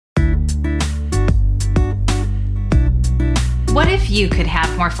if you could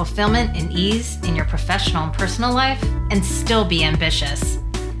have more fulfillment and ease in your professional and personal life and still be ambitious?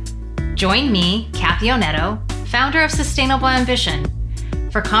 Join me, Kathy Oneto, founder of Sustainable Ambition,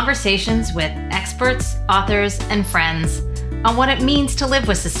 for conversations with experts, authors, and friends on what it means to live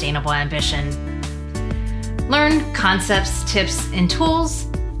with sustainable ambition. Learn concepts, tips, and tools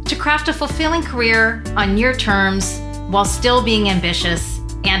to craft a fulfilling career on your terms while still being ambitious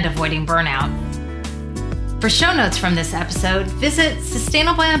and avoiding burnout. For show notes from this episode, visit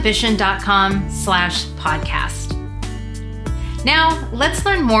sustainableambition.com/podcast. Now, let's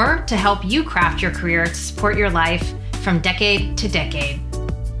learn more to help you craft your career to support your life from decade to decade.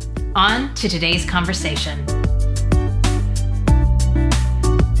 On to today's conversation.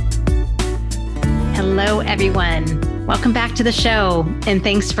 Hello, everyone. Welcome back to the show, and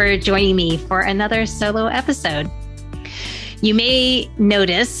thanks for joining me for another solo episode. You may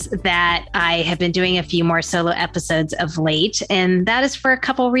notice that I have been doing a few more solo episodes of late, and that is for a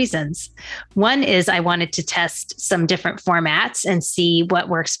couple reasons. One is I wanted to test some different formats and see what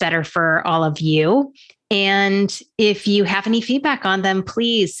works better for all of you. And if you have any feedback on them,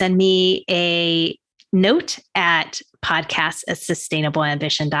 please send me a note at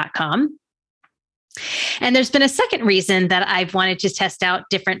podcast@sustainableambition.com. And there's been a second reason that I've wanted to test out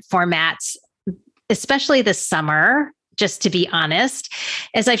different formats, especially this summer. Just to be honest,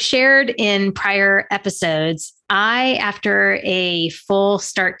 as I've shared in prior episodes, I, after a full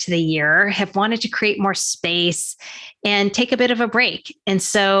start to the year, have wanted to create more space and take a bit of a break. And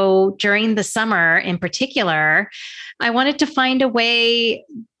so during the summer in particular, I wanted to find a way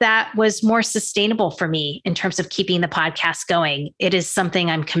that was more sustainable for me in terms of keeping the podcast going. It is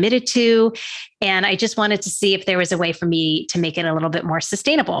something I'm committed to, and I just wanted to see if there was a way for me to make it a little bit more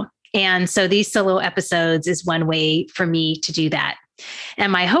sustainable. And so these solo episodes is one way for me to do that.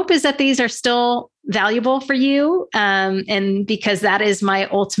 And my hope is that these are still valuable for you. And because that is my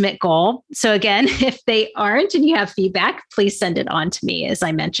ultimate goal. So again, if they aren't and you have feedback, please send it on to me, as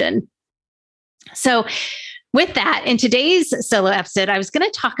I mentioned. So with that, in today's solo episode, I was going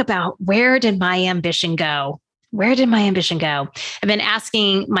to talk about where did my ambition go? Where did my ambition go? I've been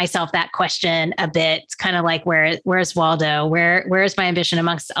asking myself that question a bit. It's kind of like, where's Waldo? Where's my ambition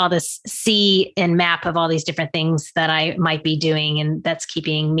amongst all this sea and map of all these different things that I might be doing, and that's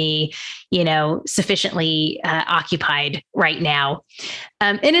keeping me, sufficiently occupied right now.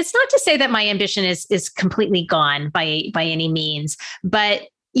 And it's not to say that my ambition is completely gone by any means, but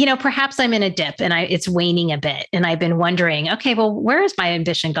perhaps I'm in a dip and it's waning a bit, and I've been wondering, okay, well, where has my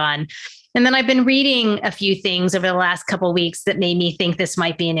ambition gone? And then I've been reading a few things over the last couple of weeks that made me think this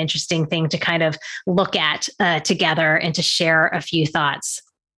might be an interesting thing to kind of look at together and to share a few thoughts.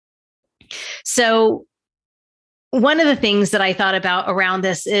 So one of the things that I thought about around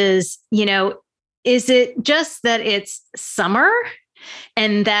this is, is it just that it's summer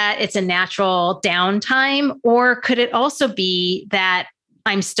and that it's a natural downtime, or could it also be that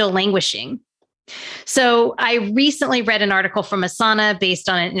I'm still languishing? So I recently read an article from Asana based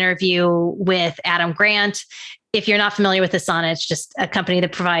on an interview with Adam Grant. If you're not familiar with Asana, it's just a company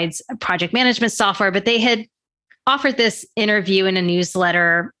that provides project management software, but they had offered this interview in a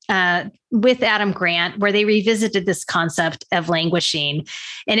newsletter with Adam Grant, where they revisited this concept of languishing.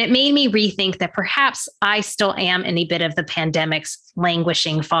 And it made me rethink that perhaps I still am in a bit of the pandemic's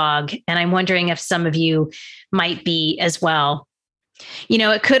languishing fog. And I'm wondering if some of you might be as well.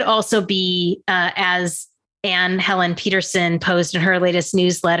 It could also be, as Anne Helen Petersen posed in her latest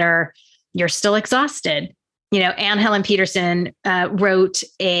newsletter, you're still exhausted. Anne Helen Petersen wrote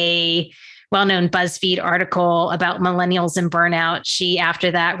a well-known BuzzFeed article about millennials and burnout. She,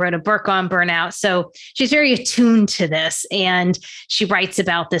 after that, wrote a book on burnout. So she's very attuned to this. And she writes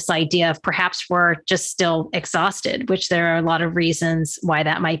about this idea of perhaps we're just still exhausted, which there are a lot of reasons why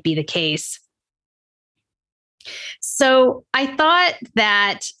that might be the case. So I thought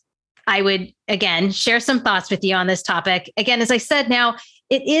that I would, again, share some thoughts with you on this topic. Again, as I said, now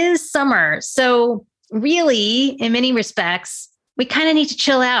it is summer. So really, in many respects, we kind of need to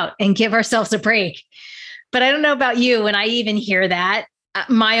chill out and give ourselves a break. But I don't know about you, when I even hear that,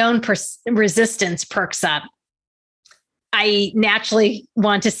 my own resistance perks up. I naturally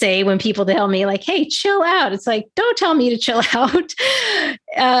want to say, when people tell me like, hey, chill out, it's like, don't tell me to chill out.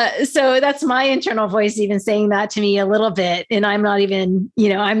 So that's my internal voice even saying that to me a little bit. And I'm not even,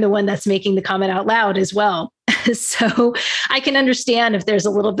 I'm the one that's making the comment out loud as well. So I can understand if there's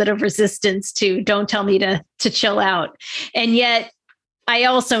a little bit of resistance to don't tell me to chill out. And yet I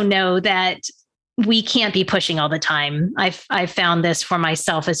also know that we can't be pushing all the time. I've found this for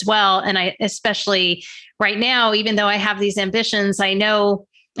myself as well. And I, especially right now, even though I have these ambitions, I know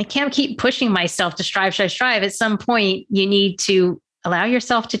I can't keep pushing myself to strive. At some point, you need to allow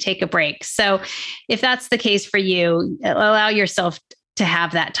yourself to take a break. So if that's the case for you, allow yourself to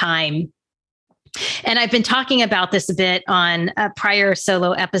have that time. And I've been talking about this a bit on prior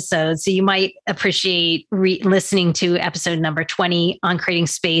solo episodes. So you might appreciate listening to episode number 20 on creating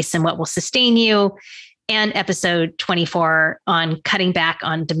space and what will sustain you, and episode 24 on cutting back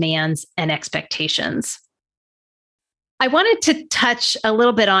on demands and expectations. I wanted to touch a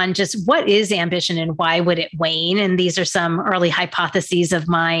little bit on just what is ambition and why would it wane? And these are some early hypotheses of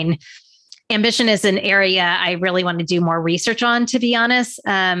mine. Ambition is an area I really want to do more research on, to be honest.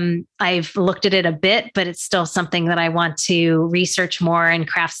 I've looked at it a bit, but it's still something that I want to research more and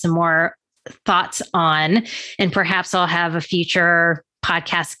craft some more thoughts on. And perhaps I'll have a future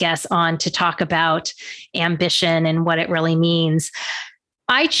podcast guest on to talk about ambition and what it really means.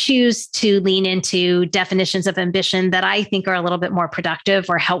 I choose to lean into definitions of ambition that I think are a little bit more productive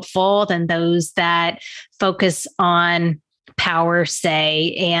or helpful than those that focus on power,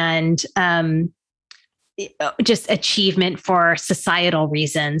 say, and just achievement for societal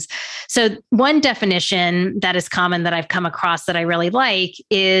reasons. So one definition that is common that I've come across that I really like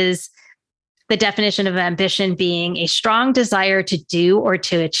is the definition of ambition being a strong desire to do or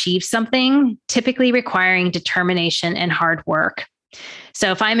to achieve something, typically requiring determination and hard work.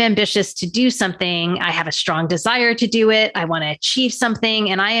 So if I'm ambitious to do something, I have a strong desire to do it. I want to achieve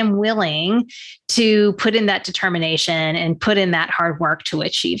something, and I am willing to put in that determination and put in that hard work to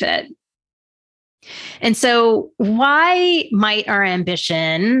achieve it. And so why might our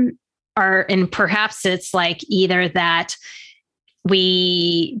ambition and perhaps it's like either that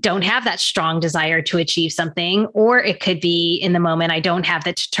we don't have that strong desire to achieve something, or it could be in the moment, I don't have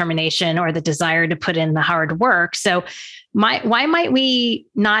the determination or the desire to put in the hard work. So why might we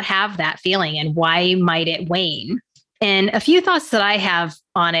not have that feeling, and why might it wane? And a few thoughts that I have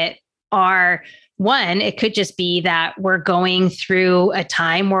on it are, one, it could just be that we're going through a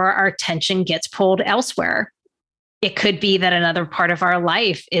time where our attention gets pulled elsewhere. It could be that another part of our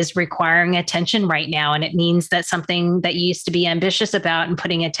life is requiring attention right now. And it means that something that you used to be ambitious about and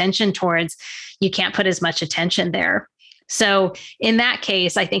putting attention towards, you can't put as much attention there. So in that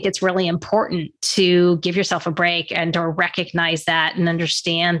case, I think it's really important to give yourself a break and or recognize that and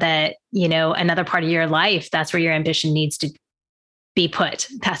understand that, another part of your life, that's where your ambition needs to be put.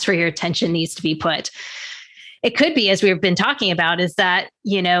 That's where your attention needs to be put. It could be, as we've been talking about, is that,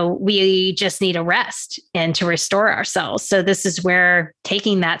 we just need a rest and to restore ourselves. So this is where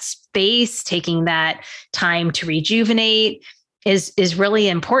taking that space, taking that time to rejuvenate is really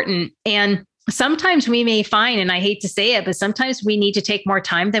important. And sometimes we may find, and I hate to say it, but sometimes we need to take more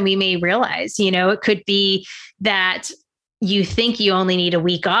time than we may realize. It could be that you think you only need a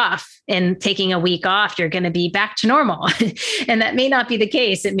week off, and taking a week off, you're going to be back to normal. And that may not be the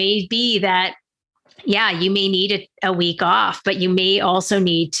case. It may be that, you may need a week off, but you may also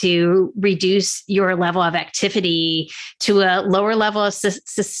need to reduce your level of activity to a lower level of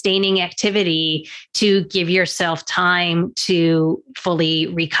sustaining activity to give yourself time to fully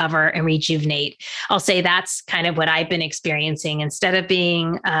recover and rejuvenate. I'll say that's kind of what I've been experiencing. Instead of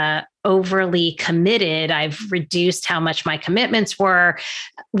being overly committed, I've reduced how much my commitments were,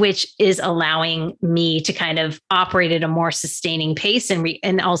 which is allowing me to kind of operate at a more sustaining pace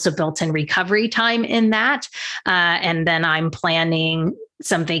and also built in recovery time in that. And then I'm planning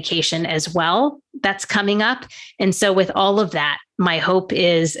some vacation as well that's coming up. And so with all of that, my hope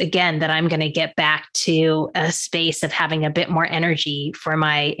is, again, that I'm going to get back to a space of having a bit more energy for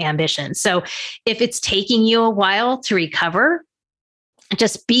my ambition. So if it's taking you a while to recover,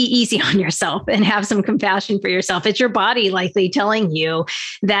 just be easy on yourself and have some compassion for yourself. It's your body likely telling you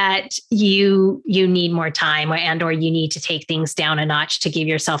that you need more time or you need to take things down a notch to give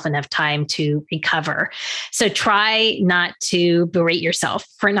yourself enough time to recover. So try not to berate yourself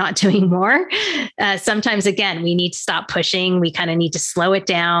for not doing more. Sometimes, again, we need to stop pushing. We kind of need to slow it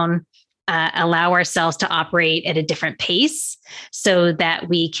down, allow ourselves to operate at a different pace so that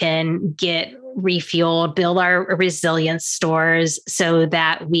we can get refueled, build our resilience stores so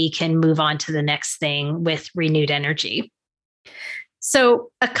that we can move on to the next thing with renewed energy.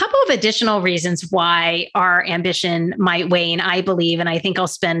 So a couple of additional reasons why our ambition might wane, I believe, and I think I'll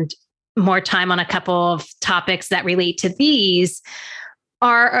spend more time on a couple of topics that relate to these,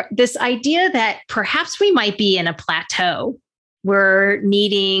 are this idea that perhaps we might be in a plateau. We're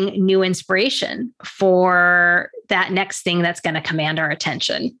needing new inspiration for that next thing that's going to command our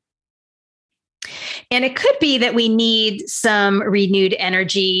attention. And it could be that we need some renewed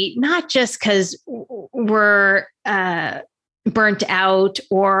energy, not just because we're burnt out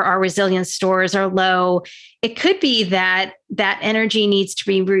or our resilience scores are low, it could be that that energy needs to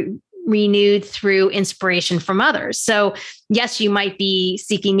be renewed through inspiration from others. So yes, you might be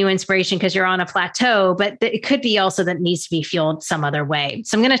seeking new inspiration because you're on a plateau, but it could be also that it needs to be fueled some other way.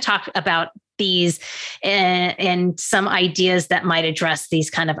 So I'm going to talk about these and some ideas that might address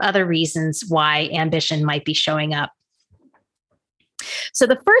these kind of other reasons why ambition might be showing up. So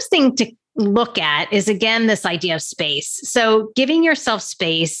the first thing to look at is, again, this idea of space. So giving yourself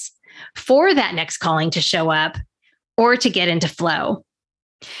space for that next calling to show up or to get into flow.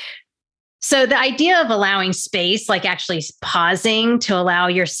 So the idea of allowing space, like actually pausing to allow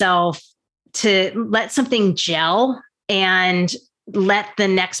yourself to let something gel and let the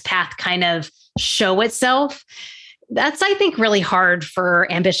next path kind of show itself. That's, I think, really hard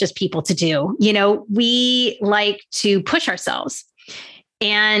for ambitious people to do. You know, we like to push ourselves.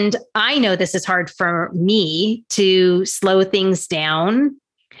 And I know this is hard for me to slow things down,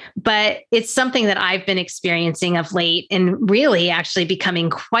 but it's something that I've been experiencing of late and really actually becoming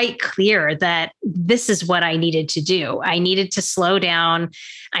quite clear that this is what I needed to do. I needed to slow down.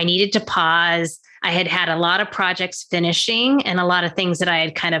 I needed to pause. I had had a lot of projects finishing and a lot of things that I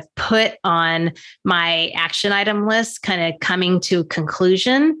had kind of put on my action item list kind of coming to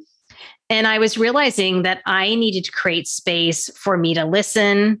conclusion. And I was realizing that I needed to create space for me to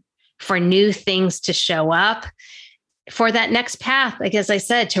listen, for new things to show up, for that next path, like as I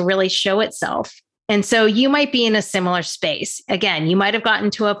said, to really show itself. And so you might be in a similar space. Again, you might have gotten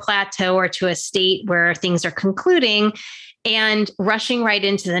to a plateau or to a state where things are concluding, and rushing right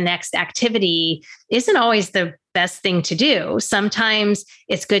into the next activity isn't always the best thing to do. Sometimes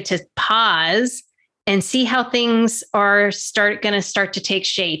it's good to pause and see how things are going to start to take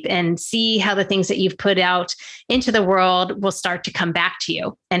shape, and see how the things that you've put out into the world will start to come back to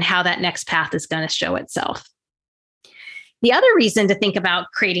you, and how that next path is going to show itself. The other reason to think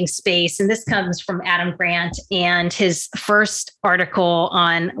about creating space, and this comes from Adam Grant and his first article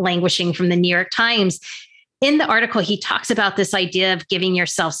on languishing from the New York Times. In the article, he talks about this idea of giving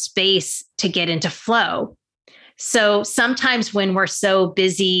yourself space to get into flow. So sometimes when we're so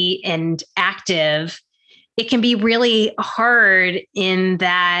busy and active, it can be really hard in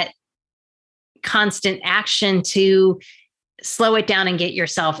that constant action to slow it down and get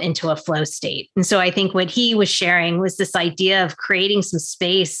yourself into a flow state. And so I think what he was sharing was this idea of creating some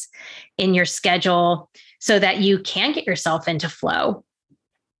space in your schedule so that you can get yourself into flow.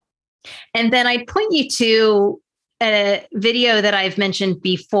 And then I'd point you to a video that I've mentioned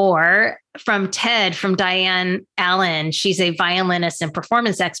before from TED, from Diane Allen. She's a violinist and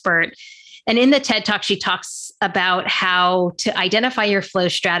performance expert. And in the TED Talk, she talks about how to identify your flow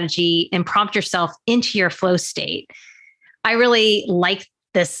strategy and prompt yourself into your flow state. I really like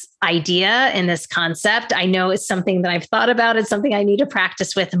this idea and this concept. I know it's something that I've thought about. It's something I need to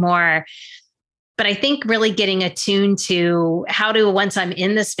practice with more. But I think really getting attuned to once I'm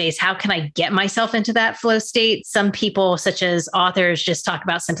in the space, how can I get myself into that flow state? Some people, such as authors, just talk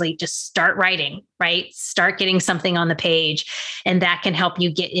about simply just start writing, right? Start getting something on the page. And that can help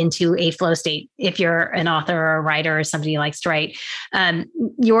you get into a flow state. If you're an author or a writer or somebody who likes to write,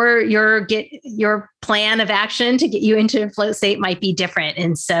 your plan of action to get you into a flow state might be different.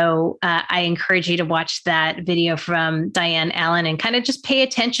 And so I encourage you to watch that video from Diane Allen and kind of just pay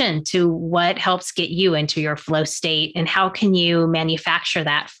attention to what helps get you into your flow state and how can you manufacture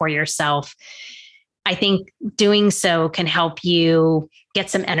that for yourself. I think doing so can help you get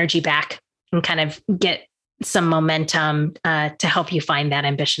some energy back and kind of get some momentum to help you find that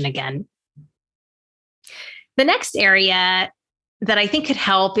ambition again. The next area that I think could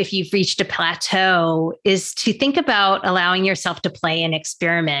help if you've reached a plateau is to think about allowing yourself to play and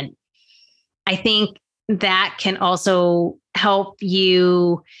experiment. I think that can also help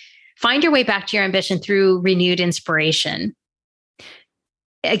you find your way back to your ambition through renewed inspiration.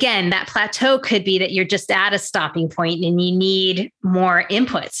 Again, that plateau could be that you're just at a stopping point and you need more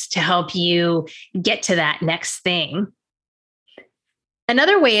inputs to help you get to that next thing.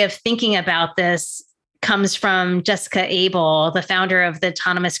 Another way of thinking about this comes from Jessica Abel, the founder of the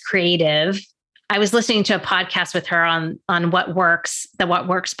Autonomous Creative. I was listening to a podcast with her on What Works, the What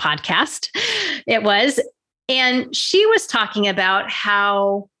Works podcast it was. And she was talking about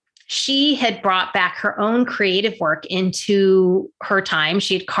how she had brought back her own creative work into her time.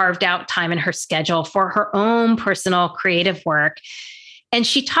 She had carved out time in her schedule for her own personal creative work. And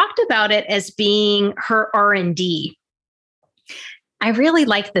she talked about it as being her R&D. I really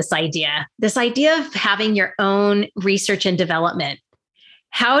like this idea of having your own research and development.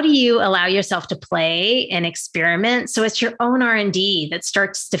 How do you allow yourself to play and experiment? So it's your own R&D that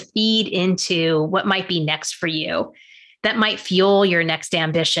starts to feed into what might be next for you. that might fuel your next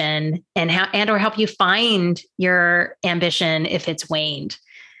ambition or help you find your ambition if it's waned.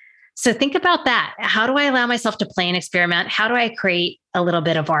 So think about that. How do I allow myself to play and experiment? How do I create a little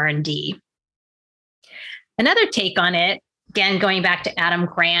bit of R&D? Another take on it, again, going back to Adam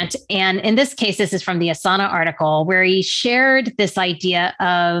Grant, and in this case, this is from the Asana article, where he shared this idea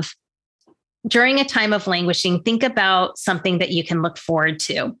of during a time of languishing, think about something that you can look forward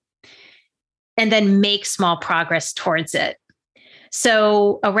to and then make small progress towards it.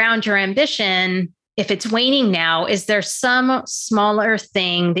 So around your ambition, if it's waning now, is there some smaller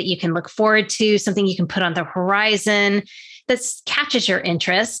thing that you can look forward to, something you can put on the horizon that catches your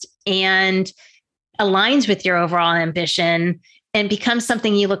interest and aligns with your overall ambition and becomes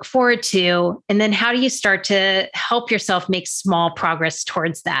something you look forward to? And then how do you start to help yourself make small progress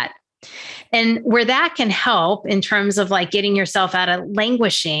towards that? And where that can help in terms of like getting yourself out of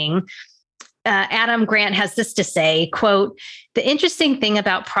languishing, Adam Grant has this to say, quote, "The interesting thing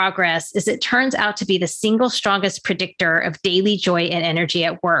about progress is it turns out to be the single strongest predictor of daily joy and energy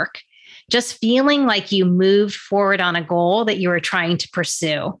at work. Just feeling like you moved forward on a goal that you were trying to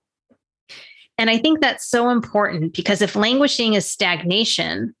pursue." And I think that's so important because if languishing is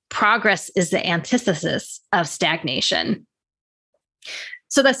stagnation, progress is the antithesis of stagnation.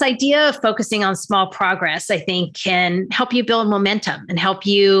 So this idea of focusing on small progress, I think, can help you build momentum and help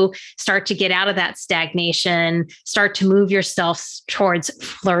you start to get out of that stagnation, start to move yourself towards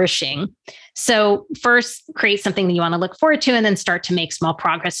flourishing. So first, create something that you want to look forward to, and then start to make small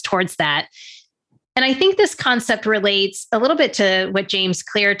progress towards that. And I think this concept relates a little bit to what James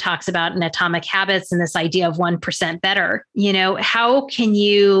Clear talks about in Atomic Habits and this idea of 1% better. You know, how can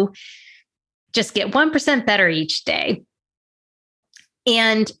you just get 1% better each day?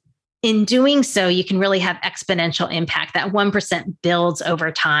 And in doing so, you can really have exponential impact. That 1% builds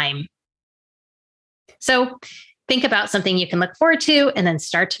over time. So think about something you can look forward to and then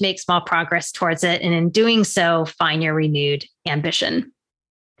start to make small progress towards it. And in doing so, find your renewed ambition.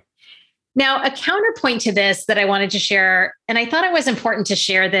 Now, a counterpoint to this that I wanted to share, and I thought it was important to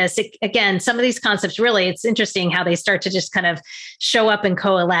share this. Again, some of these concepts really, it's interesting how they start to just kind of show up and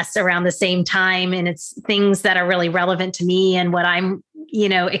coalesce around the same time. And it's things that are really relevant to me and what I'm,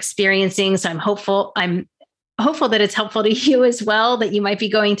 experiencing. So I'm hopeful that it's helpful to you as well, that you might be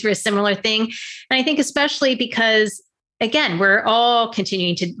going through a similar thing. And I think especially because, again, we're all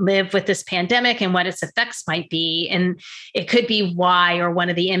continuing to live with this pandemic and what its effects might be. And it could be why, or one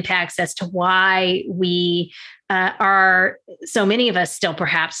of the impacts as to why we are, so many of us still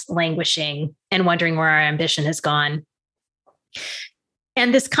perhaps languishing and wondering where our ambition has gone.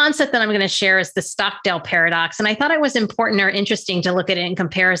 And this concept that I'm going to share is the Stockdale paradox. And I thought it was important or interesting to look at it in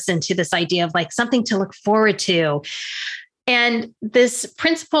comparison to this idea of like something to look forward to. And this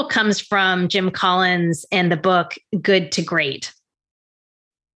principle comes from Jim Collins and the book Good to Great.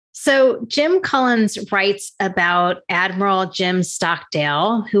 So Jim Collins writes about Admiral Jim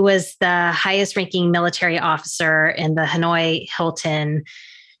Stockdale, who was the highest ranking military officer in the Hanoi Hilton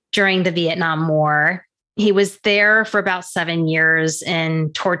during the Vietnam War. He was there for about 7 years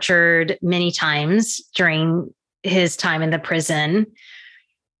and tortured many times during his time in the prison.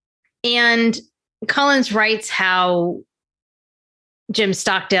 And Collins writes how Jim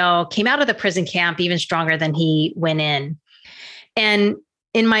Stockdale came out of the prison camp even stronger than he went in. And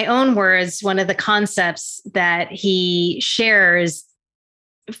in my own words, one of the concepts that he shares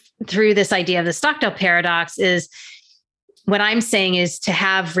through this idea of the Stockdale paradox is what I'm saying is to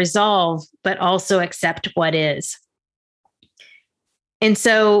have resolve, but also accept what is. And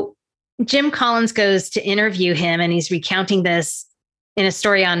so Jim Collins goes to interview him, and he's recounting this in a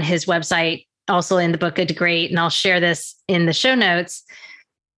story on his website, also in the book Good to Great, and I'll share this in the show notes.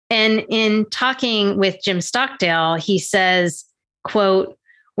 And in talking with Jim Stockdale, he says, quote,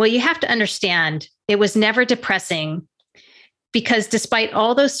 "Well, you have to understand, it was never depressing because despite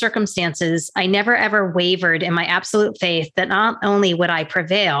all those circumstances, I never ever wavered in my absolute faith that not only would I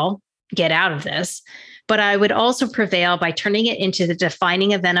prevail, get out of this, but I would also prevail by turning it into the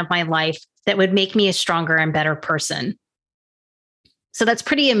defining event of my life that would make me a stronger and better person." So that's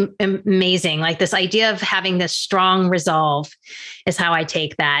pretty amazing. Like this idea of having this strong resolve is how I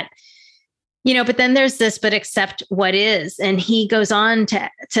take that. But then there's this, but accept what is. And he goes on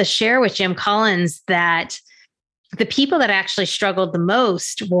to share with Jim Collins that the people that actually struggled the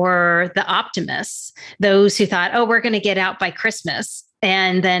most were the optimists, those who thought, oh, we're going to get out by Christmas.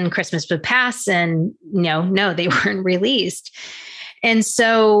 And then Christmas would pass and no, they weren't released. And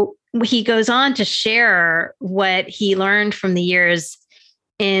so he goes on to share what he learned from the years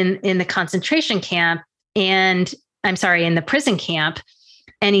in the concentration camp in the prison camp.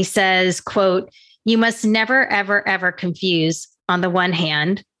 And he says, quote, You must never, ever, ever confuse, on the one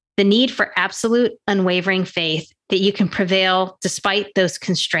hand, the need for absolute unwavering faith that you can prevail despite those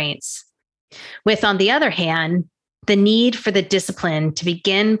constraints, with, on the other hand, the need for the discipline to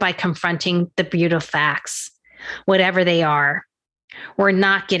begin by confronting the brutal facts, whatever they are. We're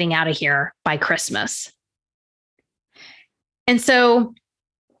not getting out of here by Christmas. And so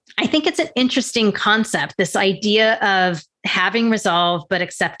I think it's an interesting concept, this idea of having resolve, but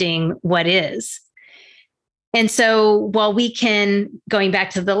accepting what is. And so while we can, going back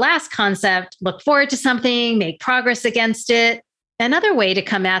to the last concept, look forward to something, make progress against it, another way to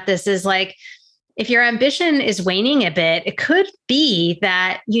come at this is like, if your ambition is waning a bit, it could be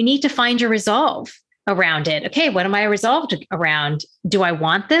that you need to find your resolve around it. Okay, what am I resolved around? Do I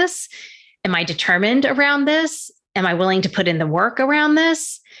want this? Am I determined around this? Am I willing to put in the work around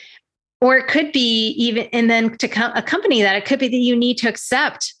this? Or it could be even, and then to accompany that, it could be that you need to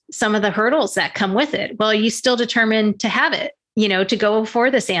accept some of the hurdles that come with it. Well, are you still determined to have it, to go for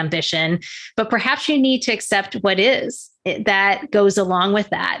this ambition, but perhaps you need to accept what is that goes along with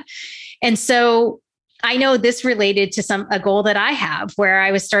that. And so I know this related to a goal that I have where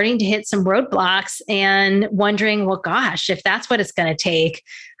I was starting to hit some roadblocks and wondering, well, gosh, if that's what it's going to take,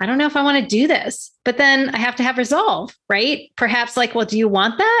 I don't know if I want to do this. But then I have to have resolve, right? Perhaps like, well, do you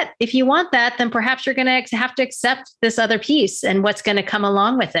want that? If you want that, then perhaps you're going to have to accept this other piece and what's going to come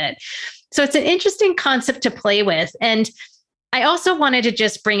along with it. So it's an interesting concept to play with. And I also wanted to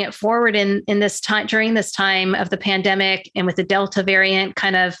just bring it forward in this time, during this time of the pandemic and with the Delta variant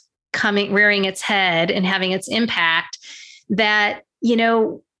kind of rearing its head and having its impact, that,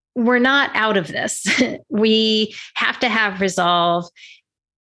 we're not out of this. We have to have resolve,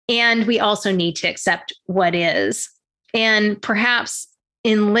 and we also need to accept what is. And perhaps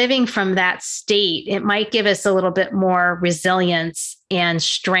in living from that state, it might give us a little bit more resilience and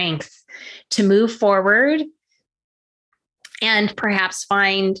strength to move forward and perhaps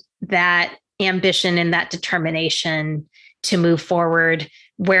find that ambition and that determination to move forward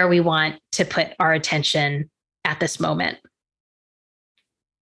where we want to put our attention at this moment.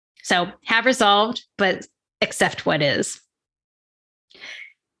 So have resolved, but accept what is.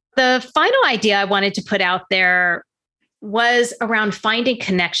 The final idea I wanted to put out there was around finding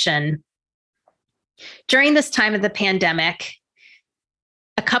connection. During this time of the pandemic,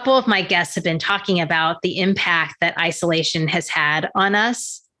 a couple of my guests have been talking about the impact that isolation has had on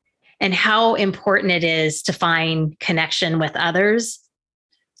us and how important it is to find connection with others.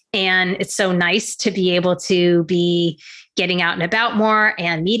 And it's so nice to be able to be getting out and about more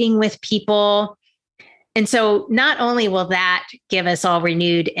and meeting with people. And so not only will that give us all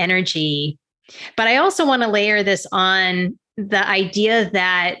renewed energy, but I also want to layer this on the idea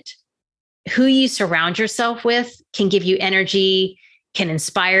that who you surround yourself with can give you energy, can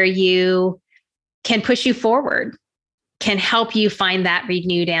inspire you, can push you forward, can help you find that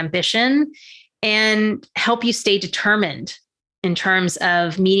renewed ambition and help you stay determined in terms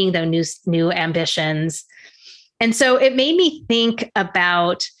of meeting those new ambitions. And so it made me think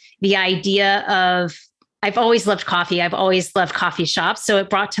about the idea of, I've always loved coffee. I've always loved coffee shops. So it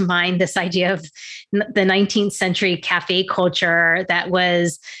brought to mind this idea of the 19th century cafe culture that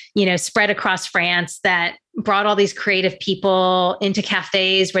was, spread across France, that brought all these creative people into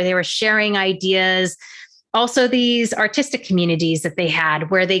cafes where they were sharing ideas. Also, these artistic communities that they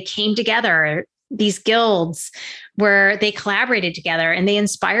had where they came together, these guilds where they collaborated together and they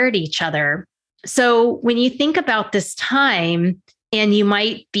inspired each other. So when you think about this time and you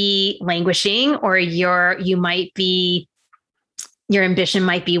might be languishing or your ambition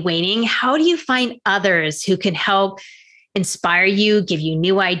might be waning, how do you find others who can help inspire you, give you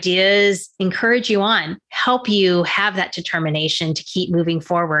new ideas, encourage you on, help you have that determination to keep moving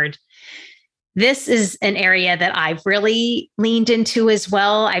forward? This is an area that I've really leaned into as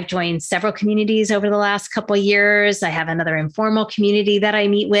well. I've joined several communities over the last couple of years. I have another informal community that I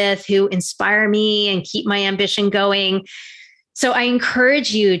meet with who inspire me and keep my ambition going. So I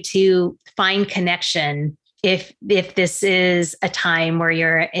encourage you to find connection if this is a time where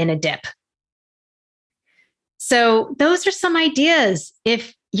you're in a dip. So those are some ideas.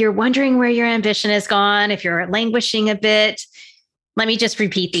 If you're wondering where your ambition has gone, if you're languishing a bit, let me just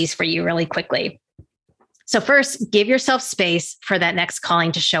repeat these for you really quickly. So first, give yourself space for that next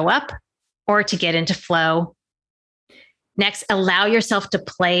calling to show up or to get into flow. Next, allow yourself to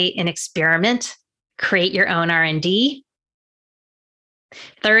play and experiment, create your own R&D.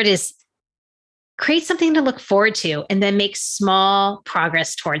 Third is create something to look forward to and then make small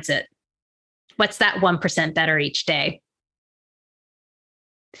progress towards it. What's that 1% better each day?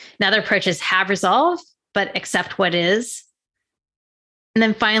 Another approach is have resolve, but accept what is. And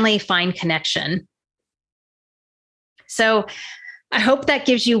then finally, find connection. So I hope that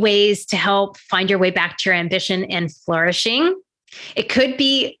gives you ways to help find your way back to your ambition and flourishing. It could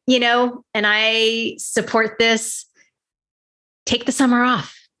be, and I support this, take the summer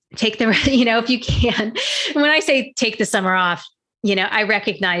off. If you can. When I say take the summer off, I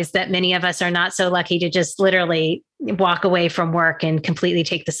recognize that many of us are not so lucky to just literally walk away from work and completely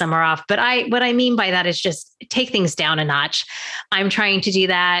take the summer off. But what I mean by that is just take things down a notch. I'm trying to do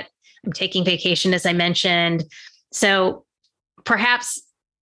that. I'm taking vacation, as I mentioned. So perhaps,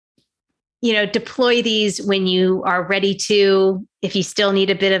 deploy these when you are ready to. If you still need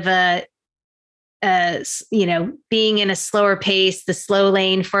a bit of being in a slower pace, the slow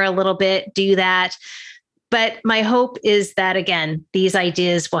lane for a little bit, do that. But my hope is that, again, these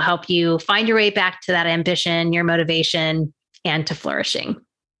ideas will help you find your way back to that ambition, your motivation, and to flourishing.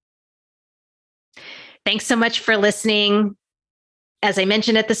 Thanks so much for listening. As I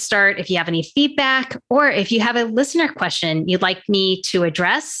mentioned at the start, if you have any feedback or if you have a listener question you'd like me to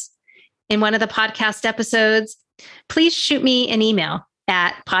address in one of the podcast episodes, please shoot me an email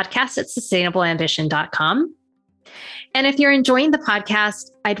at podcast@sustainableambition.com. And if you're enjoying the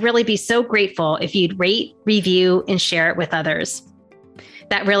podcast, I'd really be so grateful if you'd rate, review, and share it with others.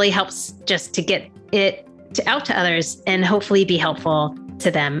 That really helps just to get it out to others and hopefully be helpful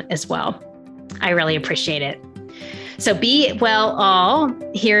to them as well. I really appreciate it. So be well all.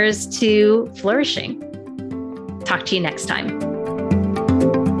 Here's to flourishing. Talk to you next time.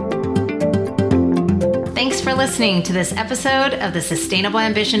 Thanks for listening to this episode of the Sustainable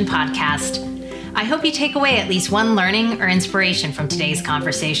Ambition Podcast. I hope you take away at least one learning or inspiration from today's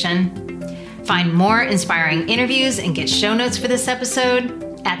conversation. Find more inspiring interviews and get show notes for this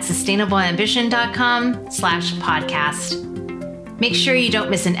episode at sustainableambition.com/podcast. Make sure you don't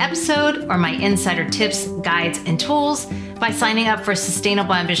miss an episode or my insider tips, guides, and tools by signing up for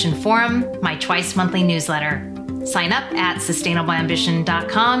Sustainable Ambition Forum, my twice monthly newsletter. Sign up at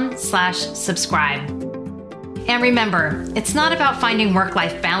sustainableambition.com/subscribe. And remember, it's not about finding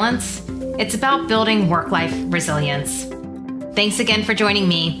work-life balance. It's about building work-life resilience. Thanks again for joining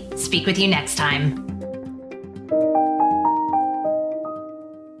me. Speak with you next time.